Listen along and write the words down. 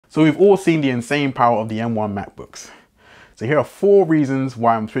So we've all seen the insane power of the M1 MacBooks. So here are 4 reasons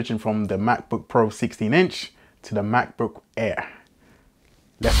why I'm switching from the MacBook Pro 16-inch to the MacBook Air.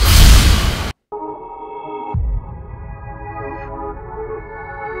 Let's go.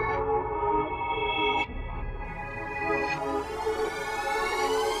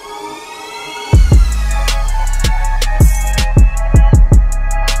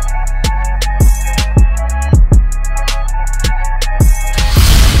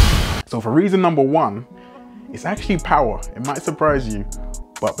 So for reason number 1, it's actually power. It might surprise you,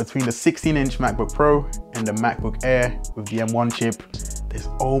 but between the 16-inch MacBook Pro and the MacBook Air with the M1 chip, there's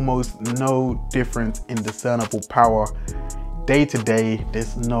almost no difference in discernible power. Day to day,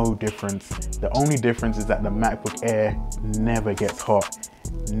 there's no difference. The only difference is that the MacBook Air never gets hot,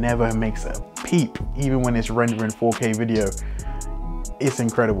 never makes a peep, even when it's rendering 4K video. It's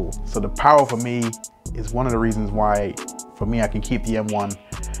incredible. So the power for me is one of the reasons why, for me, I can keep the M1.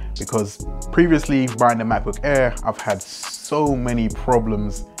 Because previously buying the MacBook Air, I've had so many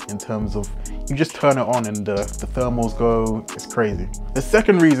problems in terms of you just turn it on and the thermals go, it's crazy. The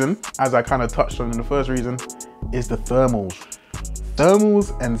second reason, as I kind of touched on in the first reason, is the thermals. Thermals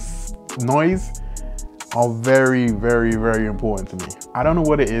and noise are very, very, very important to me. I don't know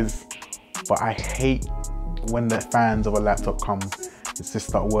what it is, but I hate when the fans of a laptop come. It's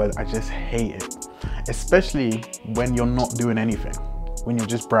just that word, I just hate it. Especially when you're not doing anything. When you're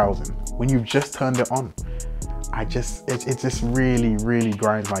just browsing, when you've just turned it on. It just really, really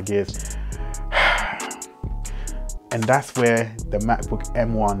grinds my gears. And that's where the MacBook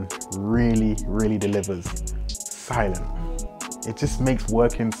M1 really, really delivers. Silent. It just makes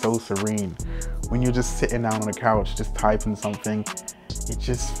working so serene. When you're just sitting down on the couch, just typing something, it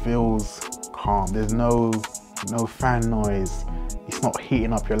just feels calm. There's no fan noise. It's not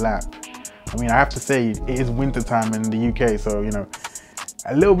heating up your lap. I mean, I have to say, it is winter time in the UK, so, you know,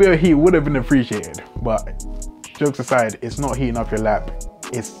 a little bit of heat would have been appreciated, but jokes aside, it's not heating up your lap.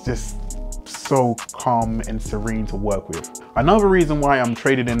 It's just so calm and serene to work with. Another reason why I'm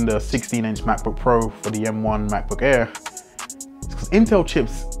trading in the 16-inch MacBook Pro for the M1 MacBook Air is because Intel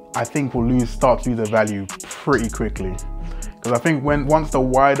chips, I think, will start to lose their value pretty quickly. Because I think once the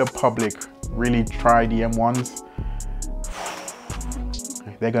wider public really try the M1s,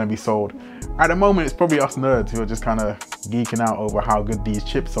 they're gonna be sold. At the moment, it's probably us nerds who are just kind of geeking out over how good these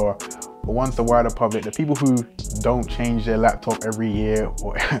chips are. But once the wider public, the people who don't change their laptop every year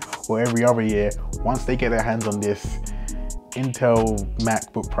or every other year, once they get their hands on this, Intel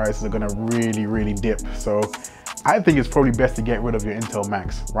MacBook prices are gonna really, really dip. So I think it's probably best to get rid of your Intel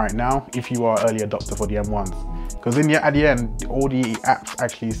Macs right now if you are early adopter for the M1s. Because at the end, all the apps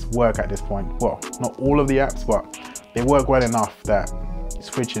actually work at this point. Well, not all of the apps, but they work well enough that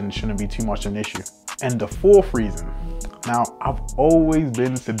switching shouldn't be too much an issue. And the 4th reason, now I've always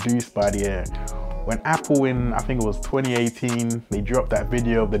been seduced by the Air. When Apple in, I think it was 2018, they dropped that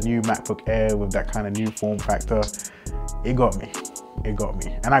video of the new MacBook Air with that kind of new form factor, it got me. It got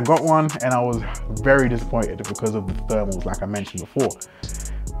me. And I got one and I was very disappointed because of the thermals, like I mentioned before.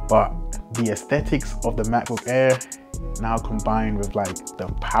 But the aesthetics of the MacBook Air now combined with like the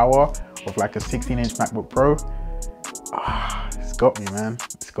power of like a 16-inch MacBook Pro, it's got me, man.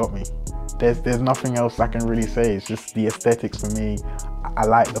 It's got me. There's nothing else I can really say. It's just the aesthetics for me. I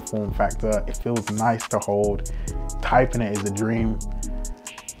like the form factor. It feels nice to hold. Typing it is a dream.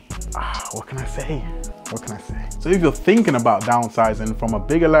 What can I say? What can I say? So if you're thinking about downsizing from a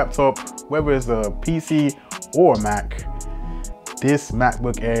bigger laptop, whether it's a PC or a Mac, this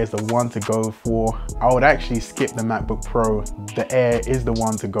MacBook Air is the one to go for. I would actually skip the MacBook Pro. The Air is the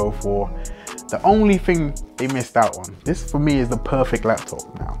one to go for. The only thing they missed out on, this for me is the perfect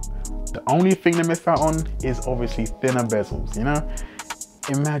laptop now. The only thing they missed out on is obviously thinner bezels, you know?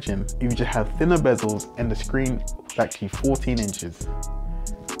 Imagine if you just had thinner bezels and the screen was actually 14 inches.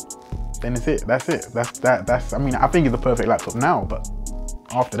 Then it's it, that's it. I mean, I think it's the perfect laptop now, but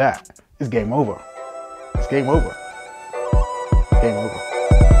after that, it's game over. It's game over. It's game over.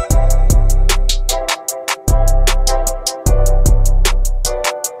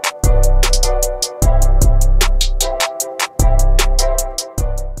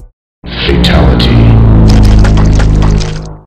 Fatality.